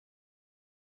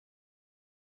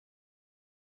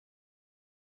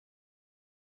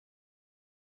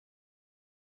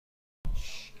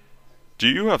Do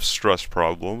you have stress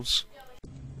problems?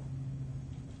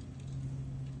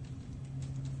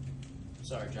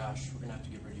 Sorry, Josh. We're gonna have to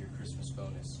get rid of your Christmas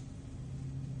bonus.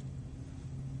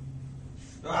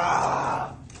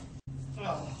 Ah!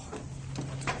 Oh.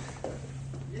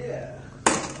 Yeah.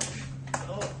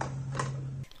 Oh.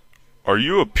 Are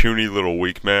you a puny little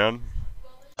weak man?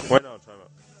 Wait, no, time out.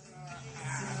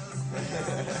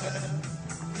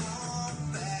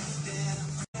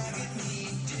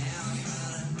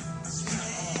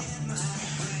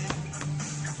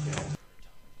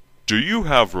 Do you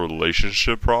have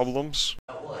relationship problems?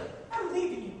 What? I'm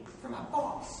leaving you for my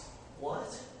boss.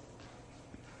 What?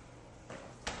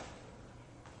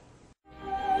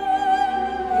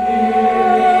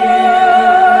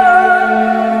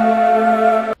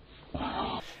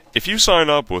 If you sign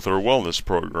up with our wellness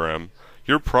program,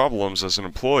 your problems as an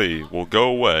employee will go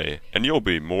away and you'll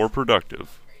be more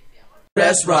productive.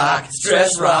 Stress rock,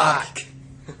 stress rock.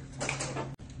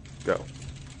 Go.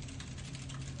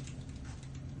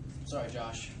 Sorry,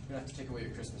 Josh. We're gonna have to take away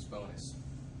your Christmas bonus.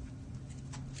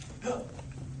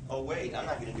 Oh wait, I'm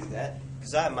not gonna do that.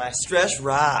 Cause I have my stress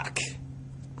rock.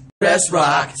 Stress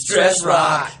rock, stress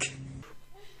rock.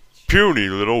 Puny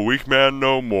little weak man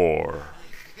no more.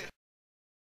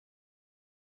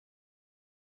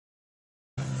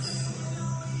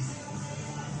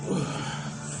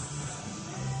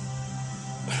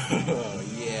 Oh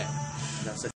yeah.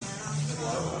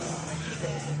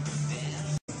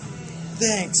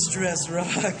 Thanks, stress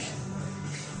rock.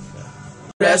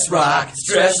 Stress rock,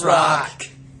 stress rock.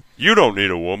 You don't need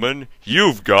a woman,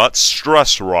 you've got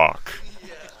stress rock.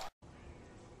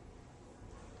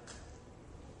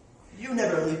 You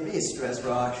never leave me, stress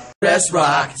rock. Stress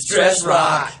rock, stress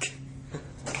rock.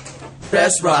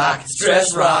 Stress rock,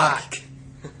 stress rock.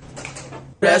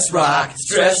 Stress rock,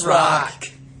 stress rock.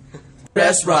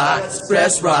 Stress rock,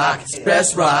 stress rock,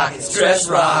 stress rock, stress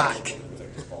rock.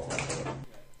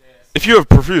 If you have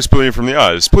profuse bleeding from the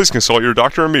eyes, please consult your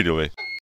doctor immediately.